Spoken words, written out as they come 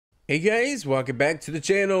Hey guys, welcome back to the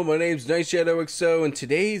channel. My name's NightShadowXO. In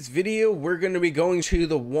today's video, we're going to be going to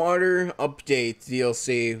the water update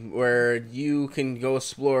DLC where you can go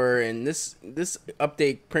explore, and this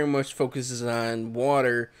update pretty much focuses on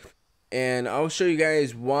water, and I'll show you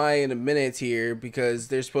guys why in a minute here, because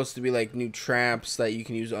there's supposed to be like new traps that you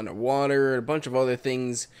can use underwater, a bunch of other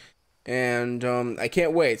things, and I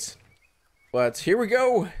can't wait. But here we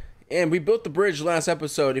go. And we built the bridge last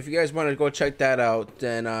episode. If you guys want to go check that out,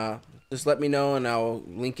 then just let me know and I'll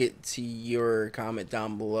link it to your comment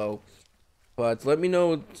down below. But let me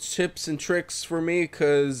know tips and tricks for me,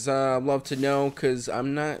 because I'd love to know, because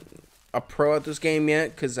I'm not a pro at this game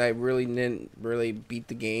yet, because I really didn't beat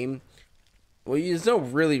the game. Well, there's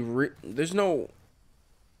no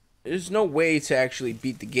there's no way to actually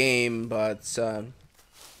beat the game, but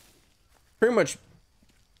pretty much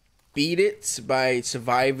beat it by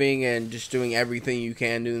surviving and just doing everything you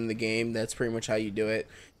can do in the game. That's pretty much how you do it.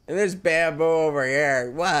 And there's bamboo over here.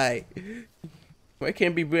 Why? Why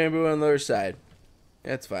can't be bamboo on the other side?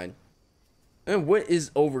 That's fine. And what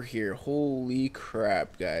is over here? Holy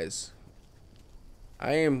crap, guys.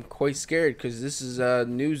 I am quite scared because this is a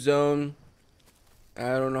new zone.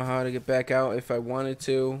 I don't know how to get back out if I wanted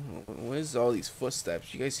to. What is all these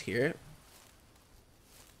footsteps? You guys hear it?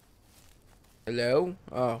 Hello?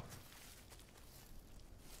 Oh.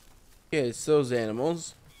 Yeah, it's those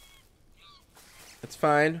animals. It's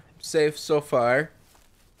fine. Safe so far.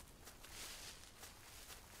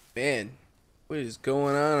 Man, what is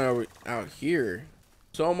going on out here?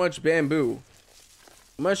 So much bamboo.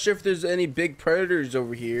 I'm not sure if there's any big predators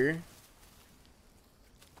over here.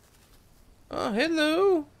 Oh,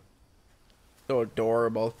 hello. So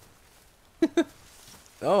adorable.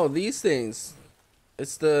 Oh, these things.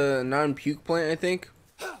 It's the non-puke plant, I think.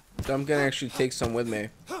 So I'm gonna actually take some with me.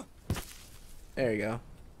 There you go.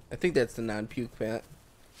 I think that's the non-puke plant.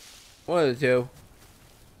 One of the two.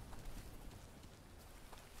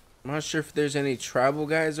 I'm not sure if there's any tribal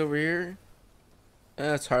guys over here.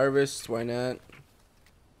 Let's harvest. Why not?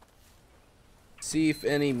 See if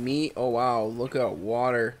any meat. Oh wow, look at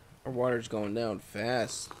water. Our water's going down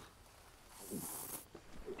fast.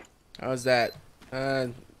 How's that?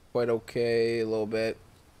 Quite okay, a little bit.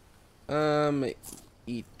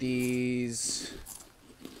 Eat these.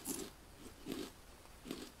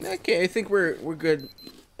 Okay, I think we're good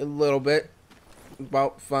a little bit.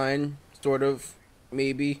 About fine, sort of,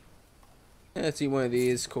 maybe. Let's eat one of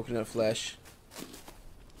these, coconut flesh.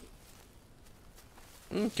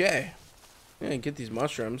 Okay. Yeah, get these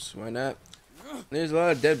mushrooms, why not? There's a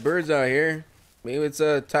lot of dead birds out here. Maybe it's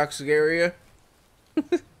a toxic area.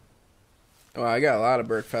 Oh, I got a lot of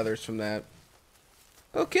bird feathers from that.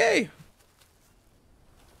 Okay.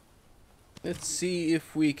 Let's see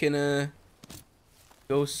if we can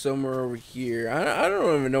go somewhere over here. I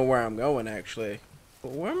don't even know where I'm going, actually.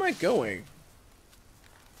 But where am I going?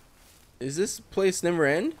 Is this place never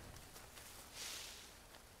end?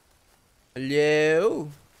 Hello?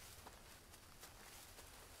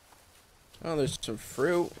 Oh, there's some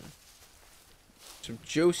fruit. Some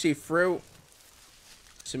juicy fruit.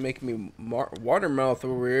 To make me watermouth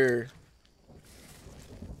over here.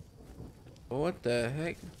 What the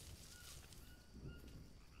heck?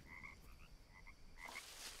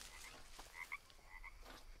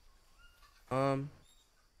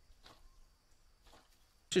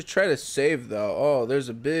 Should try to save though. Oh, there's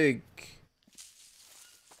a big.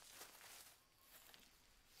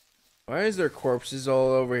 Why is there corpses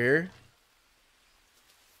all over here?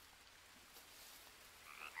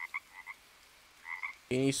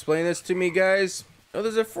 Can you explain this to me, guys? Oh,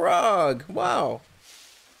 there's a frog. Wow.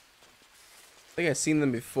 I think I've seen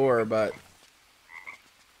them before, but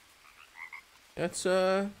let's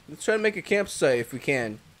try to make a campsite if we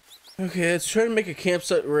can. Okay, let's try to make a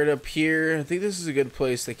campsite right up here. I think this is a good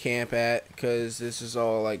place to camp at, because this is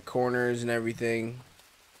all like corners and everything.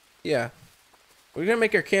 Yeah. We're gonna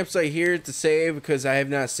make our campsite here to save, because I have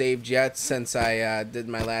not saved yet since I did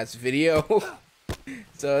my last video.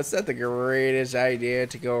 So it's not the greatest idea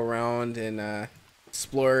to go around and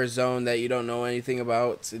explore a zone that you don't know anything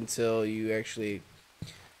about until you actually...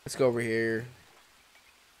 Let's go over here.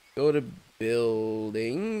 Go to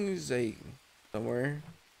buildings. Somewhere.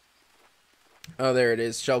 Oh, there it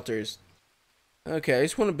is. Shelters. Okay, I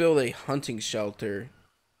just want to build a hunting shelter.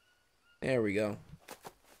 There we go.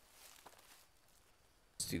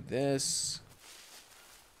 Let's do this.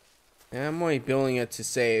 And I'm only building it to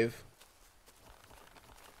save.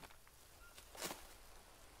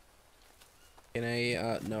 Can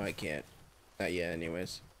I, no I can't. Not yet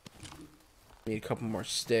anyways. Need a couple more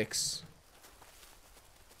sticks.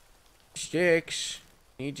 Sticks.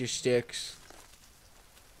 Need your sticks.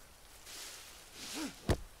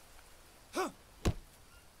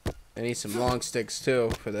 I need some long sticks too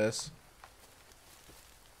for this.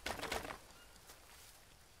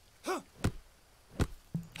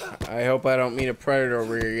 I hope I don't meet a predator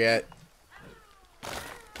over here yet.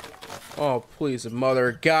 Oh, please, mother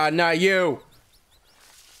of God, not you!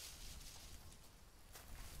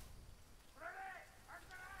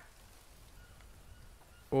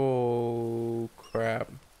 Oh, crap.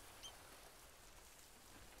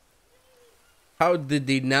 How did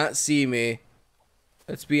they not see me?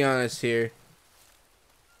 Let's be honest here.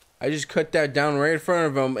 I just cut that down right in front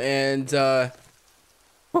of them, and,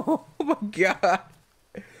 oh my God.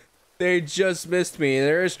 They just missed me.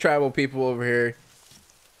 There is tribal people over here.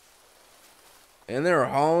 And they're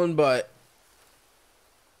hauling butt.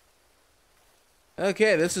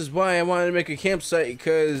 Okay, this is why I wanted to make a campsite,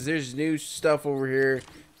 because there's new stuff over here,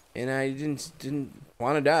 and I didn't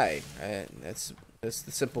want to die. That's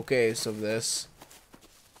the simple case of this.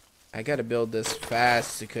 I gotta build this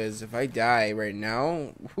fast, because if I die right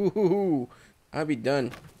now, whoo, I'll be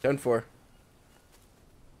done for.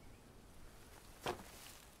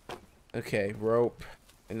 Okay, rope,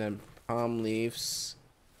 and then palm leaves.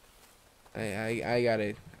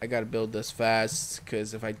 I gotta build this fast,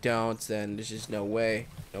 because if I don't, then there's just no way.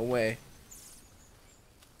 No way.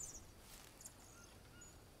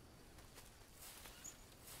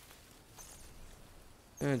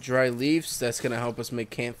 Dry leaves, that's gonna help us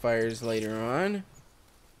make campfires later on. I'm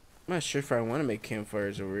not sure if I want to make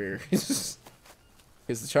campfires over here. Because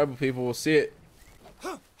the tribal people will see it.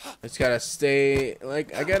 I just gotta stay,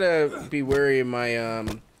 like, I gotta be wary of my,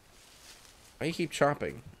 why you keep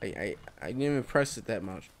chopping? I didn't even press it that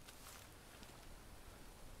much.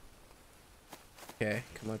 Okay,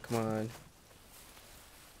 come on.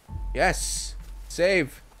 Yes!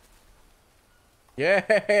 Save!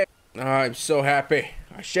 Yeah! Oh, I'm so happy.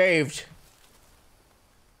 I shaved.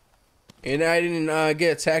 And I didn't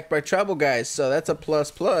get attacked by tribal guys, so that's a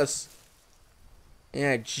plus. And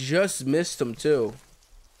I just missed them too.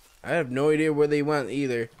 I have no idea where they went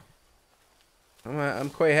either. I'm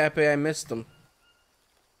quite happy I missed them.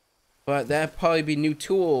 But that'd probably be new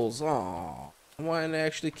tools. Aw, I wanted to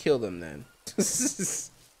actually kill them then.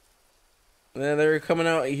 Then they're coming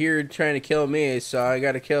out here trying to kill me, so I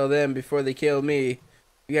gotta kill them before they kill me.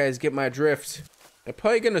 You guys get my drift. I'm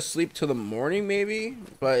probably gonna sleep till the morning maybe,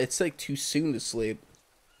 but it's like too soon to sleep.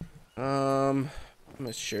 I'm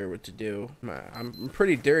not sure what to do. I'm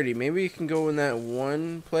pretty dirty. Maybe you can go in that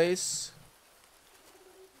one place.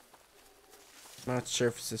 Not sure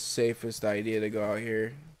if it's the safest idea to go out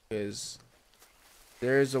here, because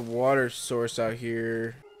there's a water source out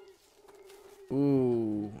here.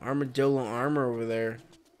 Ooh, armadillo armor over there.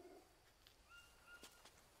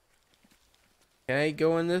 Can I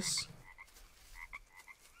go in this?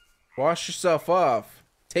 Wash yourself off.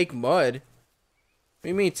 Take mud. What do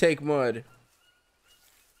you mean take mud?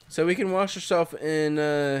 So we can wash ourselves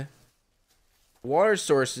in water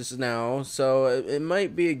sources now. So it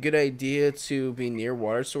might be a good idea to be near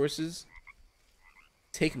water sources.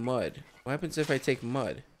 Take mud. What happens if I take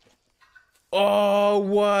mud? Oh,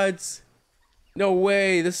 what? No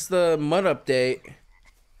way. This is the mud update.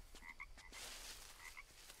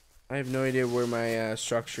 I have no idea where my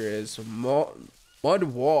structure is. Mud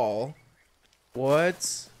wall.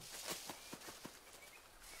 What?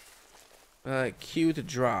 Q to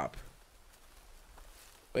drop.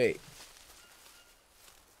 Wait.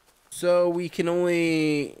 So we can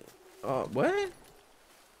only... what?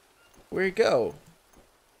 Where'd it go?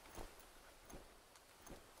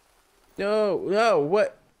 No,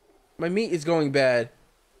 what? My meat is going bad.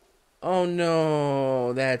 Oh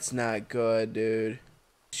no, that's not good, dude.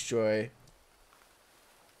 Destroy.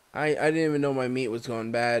 I didn't even know my meat was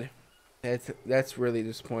going bad. That's really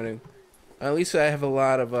disappointing. At least I have a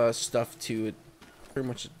lot of stuff to pretty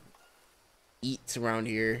much eat around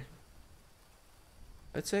here.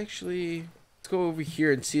 Let's go over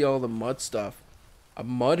here and see all the mud stuff. A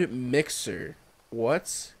mud mixer.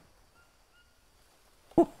 What?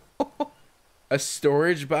 A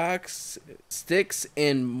storage box, sticks,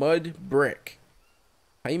 and mud brick.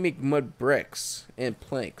 How you make mud bricks and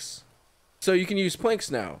planks? So you can use planks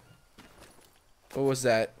now. What was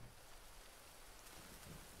that?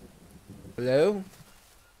 Hello?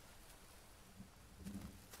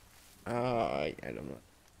 I don't know.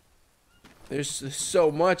 There's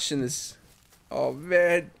so much in this. Oh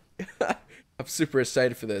man. I'm super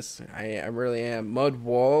excited for this. I really am. Mud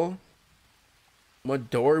wall. Mud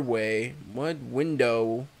doorway. Mud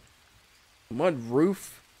window. Mud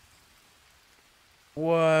roof.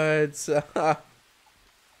 What?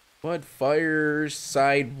 Mud fire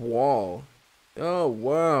side wall. Oh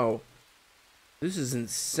wow. This is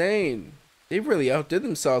insane. They really outdid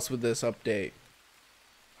themselves with this update.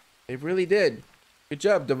 They really did. Good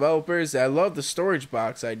job, developers. I love the storage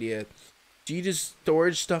box idea. Do you just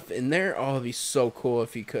storage stuff in there? Oh, it'd be so cool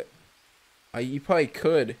if you could. You probably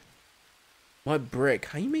could. Mud brick.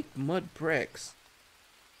 How you make mud bricks?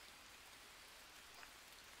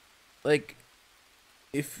 Like,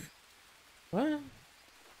 if... What?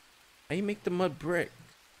 How you make the mud brick?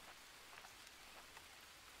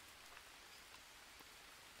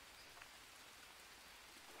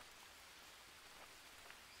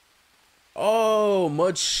 Oh,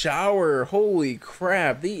 mud shower. Holy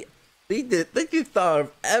crap. They thought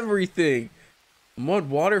of everything. Mud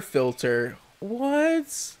water filter.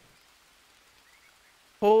 What?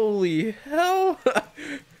 Holy hell.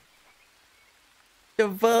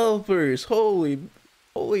 Developers. Holy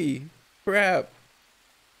crap.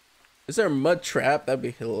 Is there a mud trap? That'd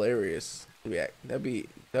be hilarious. Yeah, that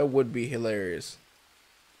would be hilarious.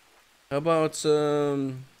 How about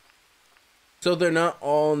so they're not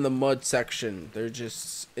all in the mud section. They're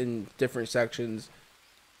just in different sections.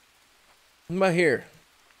 What about here?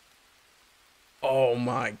 Oh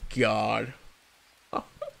my god.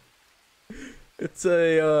 It's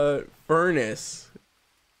a furnace.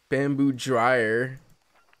 Bamboo dryer.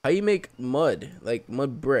 How you make mud? Like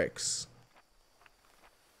mud bricks.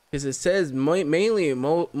 Because it says mainly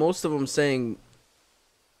most of them saying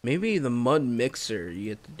maybe the mud mixer.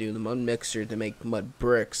 You have to do the mud mixer to make mud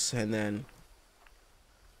bricks, and then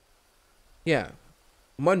yeah,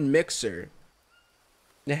 mud mixer.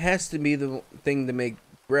 It has to be the thing to make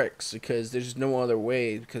bricks because there's no other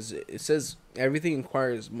way, because it says everything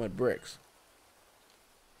requires mud bricks.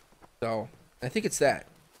 So I think it's that.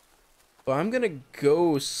 But I'm gonna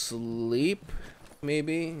go sleep,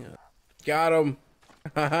 maybe. Got him.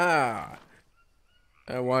 Haha.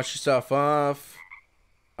 Wash yourself off.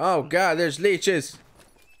 Oh god, there's leeches.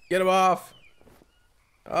 Get them off.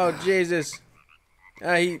 Oh Jesus.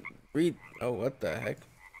 Oh, what the heck?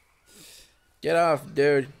 Get off,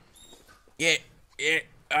 dude.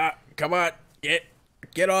 Come on.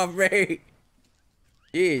 Get off me.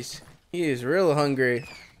 Jeez, he is real hungry.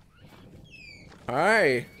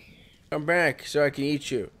 Alright. Come back so I can eat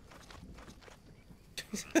you.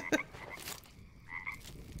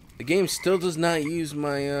 The game still does not use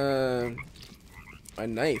my my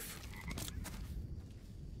knife.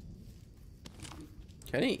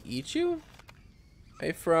 Can I eat you?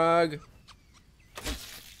 Hey frog.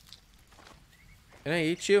 Can I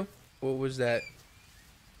eat you? What was that?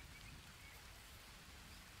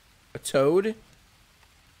 A toad? Is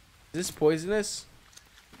this poisonous?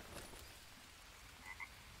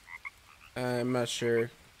 I'm not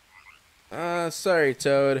sure. Sorry,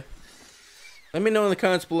 Toad. Let me know in the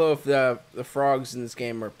comments below if the frogs in this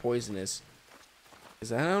game are poisonous.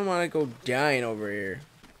 Because I don't want to go dying over here.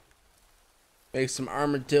 Make some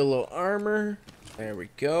armadillo armor. There we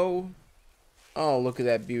go. Oh, look at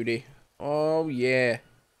that beauty. Oh, yeah.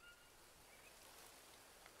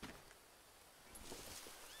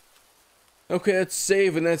 Okay, let's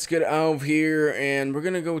save and let's get out of here. And we're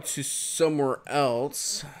going to go to somewhere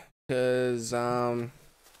else. Because,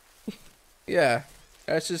 yeah.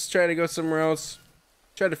 Let's just try to go somewhere else.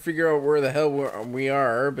 Try to figure out where the hell we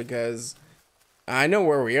are. Because I know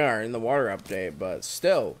where we are in the water update. But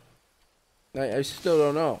still. I still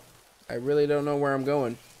don't know. I really don't know where I'm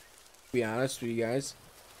going. To be honest with you guys.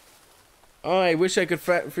 Oh, I wish I could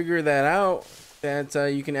figure that out. That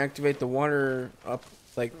you can activate the water up,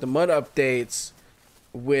 like the mud updates,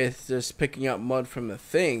 with just picking up mud from the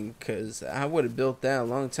thing. Cause I would have built that a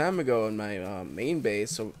long time ago in my main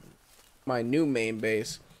base, so my new main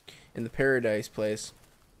base in the Paradise place.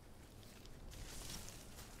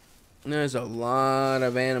 And there's a lot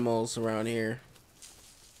of animals around here.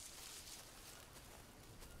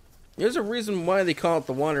 There's a reason why they call it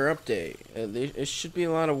the water update. It should be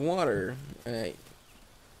a lot of water.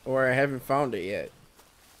 Or I haven't found it yet.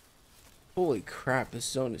 Holy crap, this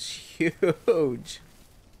zone is huge.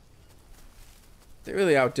 They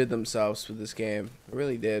really outdid themselves with this game. They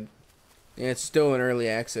really did. And it's still in early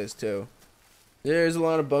access too. There's a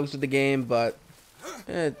lot of bugs with the game, but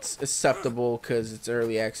it's acceptable because it's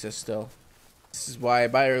early access still. This is why I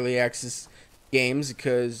buy early access games,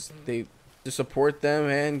 because they to support them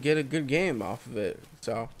and get a good game off of it.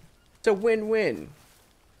 So it's a win-win.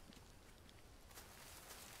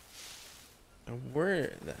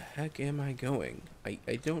 Where the heck am I going? I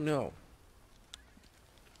don't know.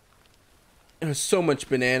 There's so much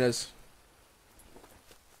bananas.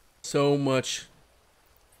 So much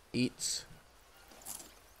eats.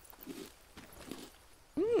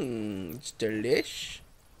 It's delish.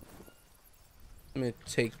 I'm gonna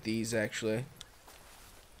take these actually.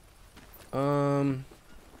 Yeah,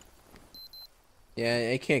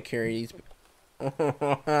 I can't carry these.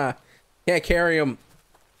 Can't carry them.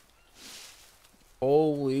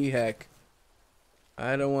 Holy heck.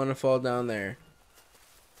 I don't want to fall down there.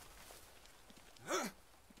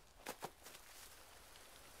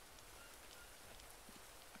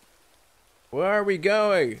 Where are we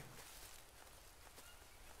going?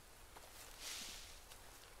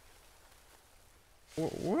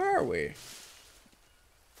 Where are we?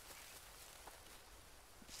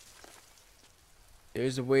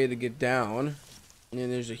 There's a way to get down. And then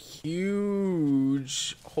there's a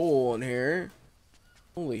huge hole in here.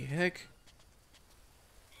 Holy heck.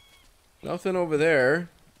 Nothing over there.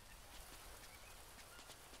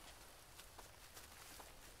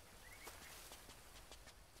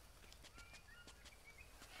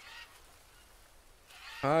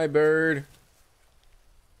 Hi, bird.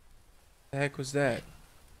 The heck was that?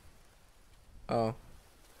 Oh.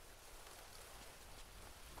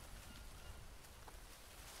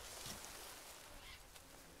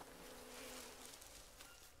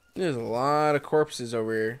 There's a lot of corpses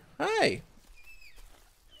over here. Hi.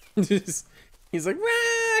 He's like,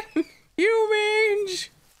 run! Humans!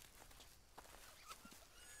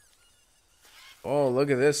 Oh,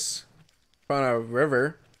 look at this. Found a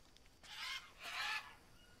river.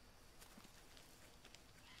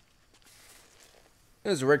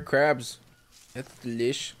 There's red crabs. That's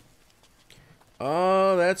delish.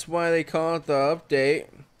 Oh, that's why they call it the update.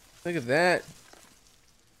 Look at that.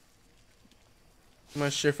 I'm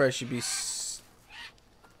not sure if I should be.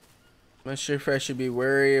 I'm not sure if I should be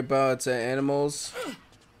worried about animals,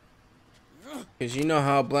 because you know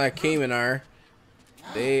how black caiman are.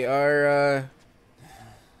 They are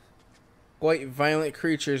quite violent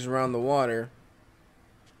creatures around the water.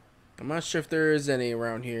 I'm not sure if there is any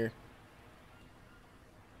around here.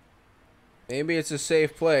 Maybe it's a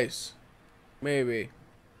safe place. Maybe.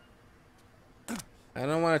 I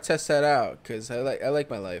don't want to test that out because I like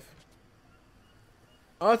my life.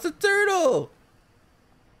 Oh, it's a turtle.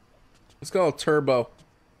 Let's go Turbo.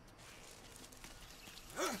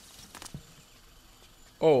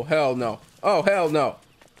 Oh hell no. Oh hell no.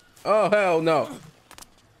 Oh hell no.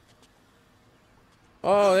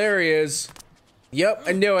 Oh, there he is. Yep,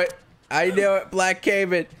 I knew it. I knew it, black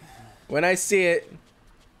caiman. When I see it.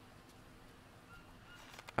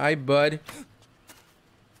 Hi, bud.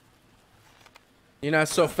 You're not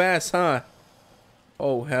so fast, huh?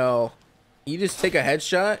 Oh, hell. You just take a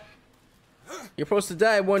headshot? You're supposed to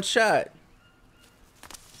die in one shot.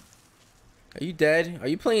 Are you dead? Are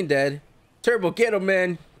you playing dead? Turbo, get him,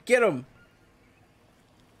 man. Get him.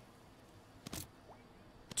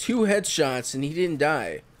 2 headshots and he didn't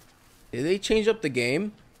die. Did they change up the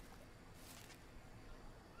game?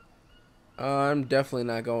 I'm definitely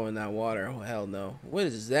not going in that water. Oh, hell no. What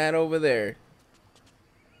is that over there?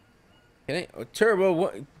 Can I? Oh, Turbo,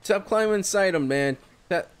 what? Stop climbing inside him, man.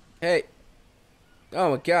 Hey.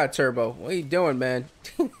 Oh my god, Turbo. What are you doing, man?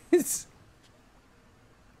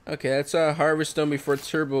 Okay, let's harvest him before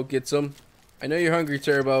Turbo gets him. I know you're hungry,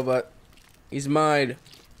 Turbo, but he's mine.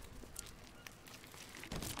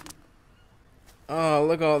 Oh,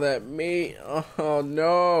 look at all that meat. Oh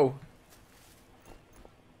no.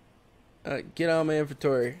 Get out of my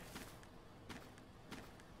inventory.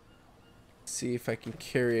 See if I can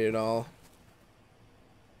carry it all.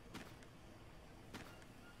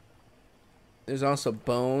 There's also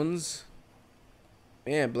bones.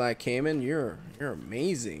 Man, black caiman, you're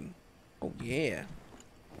amazing. Oh yeah.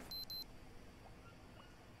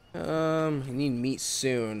 I need meat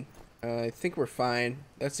soon. I think we're fine.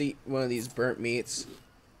 Let's eat one of these burnt meats.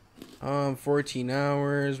 14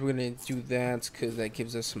 hours. We're gonna do that because that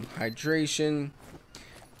gives us some hydration.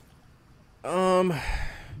 Let's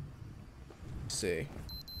see.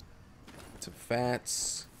 Some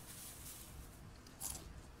fats.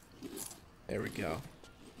 There we go.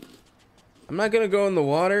 I'm not gonna go in the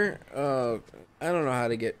water. I don't know how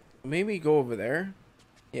to get. Maybe go over there.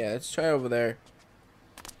 Yeah, let's try over there.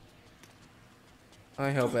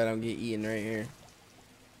 I hope I don't get eaten right here.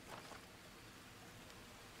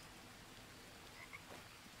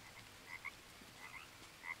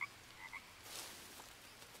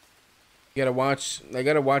 You gotta watch. I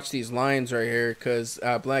gotta watch these lines right here, cause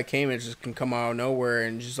black caiman just can come out of nowhere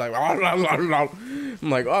and just like. I'm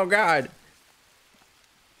like, oh god.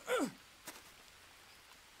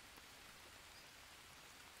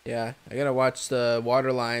 Yeah, I gotta watch the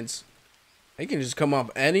water lines. They can just come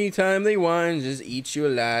up anytime they want and just eat you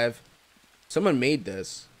alive. Someone made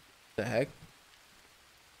this. What the heck?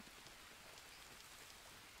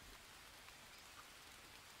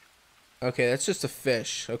 Okay, that's just a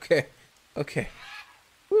fish. Okay. Okay.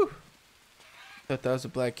 Whew. Thought that was a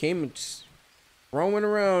black caiman just roaming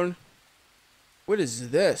around. What is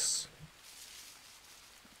this?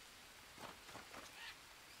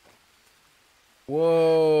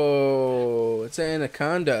 Whoa, it's an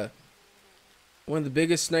anaconda. One of the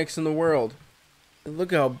biggest snakes in the world. And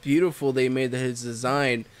look how beautiful they made his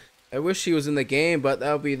design. I wish he was in the game, but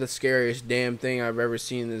that would be the scariest damn thing I've ever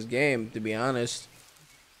seen in this game, to be honest.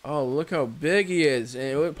 Oh, look how big he is. And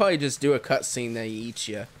it would probably just do a cutscene that he eats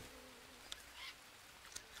you.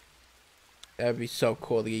 That'd be so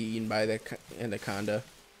cool to get eaten by that anaconda.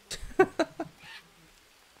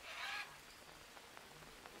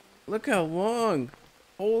 Look how long.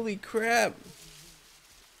 Holy crap.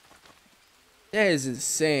 That is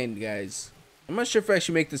insane, guys. I'm not sure if I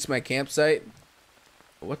should make this my campsite.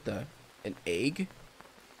 What the? An egg?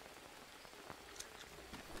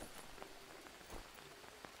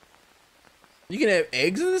 You can have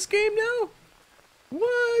eggs in this game now?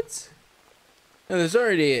 What? No, there's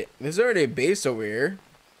already a base over here.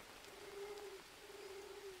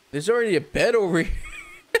 There's already a bed over here.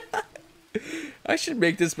 I should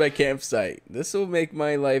make this my campsite. This will make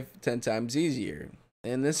my life 10 times easier.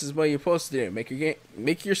 And this is what you're supposed to do.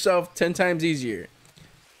 Make yourself 10 times easier.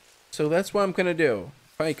 So that's what I'm gonna do.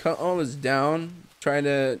 Probably cut all this down. Try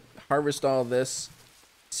to harvest all this.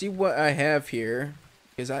 See what I have here.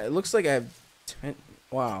 Because it looks like I have 10.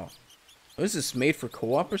 Wow. Is this made for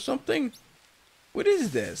co-op or something? What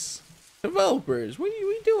is this? Developers, what are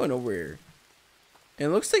you doing over here? And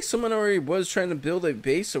it looks like someone already was trying to build a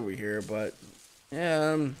base over here, but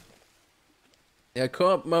yeah,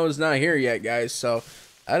 co-op mode is not here yet, guys. So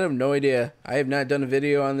I have no idea. I have not done a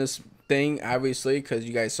video on this thing, obviously, because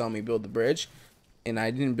you guys saw me build the bridge, and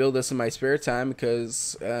I didn't build this in my spare time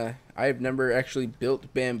because I have never actually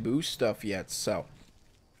built bamboo stuff yet. So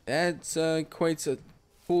that's quite a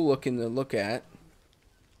cool looking to look at.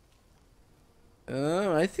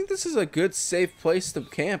 I think this is a good, safe place to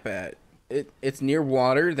camp at. It's near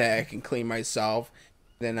water that I can clean myself.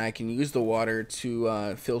 Then I can use the water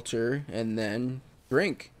to filter and then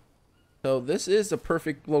drink. So this is a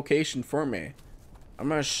perfect location for me. I'm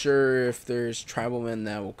not sure if there's tribal-men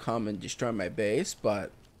that will come and destroy my base,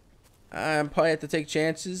 but I probably have to take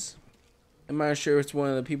chances. I'm not sure if it's one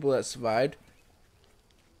of the people that survived.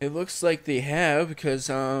 It looks like they have because,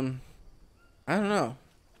 I don't know.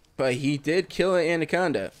 But he did kill an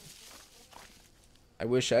anaconda. I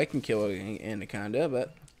wish I can kill an anaconda,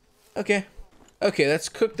 but okay. Okay, let's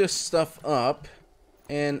cook this stuff up.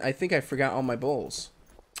 And I think I forgot all my bowls.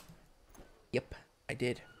 Yep, I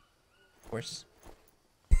did. Of course.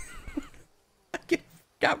 I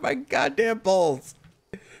got my goddamn bowls.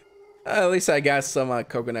 At least I got some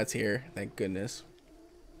coconuts here. Thank goodness.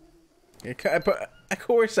 Of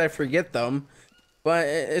course I forget them. But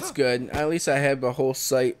it's good. At least I have a whole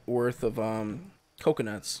site worth of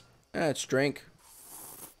coconuts. Let's drink.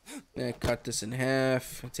 Cut this in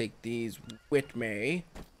half. Take these with me.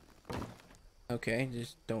 Okay,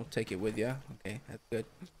 just don't take it with you. Okay, that's good.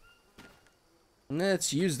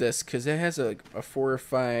 Let's use this because it has a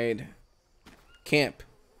fortified camp,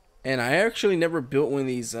 and I actually never built one of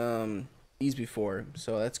these before,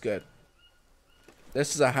 so that's good.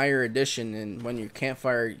 This is a higher edition, and when your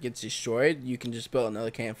campfire gets destroyed, you can just build another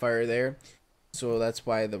campfire there. So that's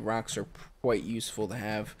why the rocks are quite useful to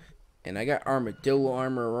have. And I got armadillo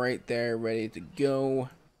armor right there, ready to go.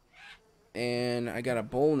 And I got a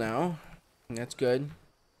bowl now. And that's good.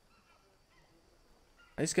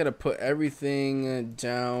 I just gotta put everything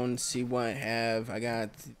down, see what I have. I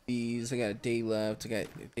got these. I got a day left. I got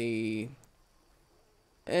a day.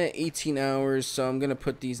 18 hours, so I'm gonna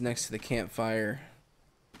put these next to the campfire.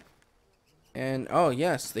 And oh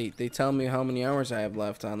yes, they tell me how many hours I have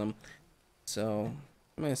left on them, so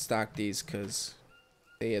I'm gonna stock these because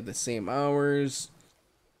they have the same hours.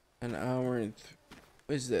 An hour and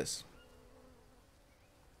what is this?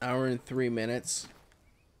 Hour and 3 minutes.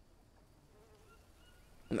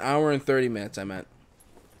 An hour and 30 minutes, I meant.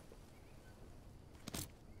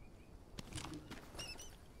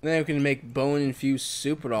 Then we can make bone infused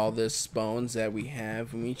soup with all this bones that we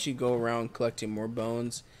have, and we should go around collecting more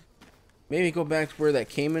bones. Maybe go back to where that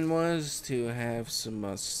caiman was to have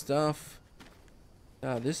some stuff.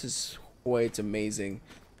 This is quite amazing.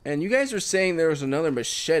 And you guys are saying there was another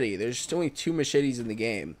machete. There's only 2 machetes in the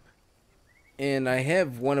game. And I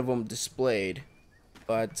have one of them displayed,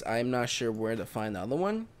 but I'm not sure where to find the other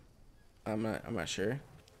one. I'm not sure.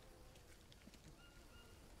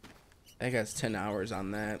 I think that's 10 hours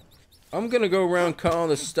on that. I'm gonna go around, cut all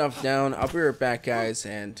this stuff down. I'll be right back, guys,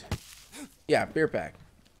 and yeah, be right back.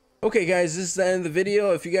 Okay, guys, this is the end of the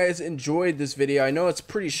video. If you guys enjoyed this video, I know it's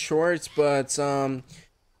pretty short, but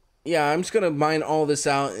yeah, I'm just gonna mine all this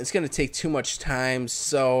out. It's gonna take too much time,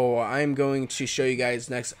 so I'm going to show you guys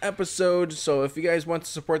next episode. So if you guys want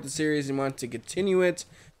to support the series and want to continue it,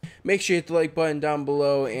 make sure you hit the like button down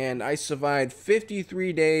below. And I survived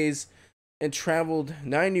 53 days and traveled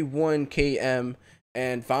 91 km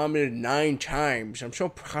and vomited 9 times. I'm so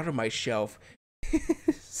proud of myself.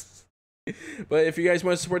 But if you guys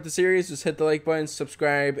want to support the series, just hit the like button,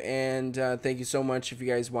 subscribe, and thank you so much if you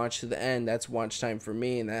guys watch to the end. That's watch time for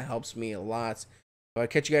me, and that helps me a lot. So I'll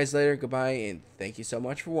catch you guys later. Goodbye, and thank you so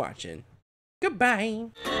much for watching.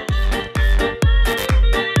 Goodbye.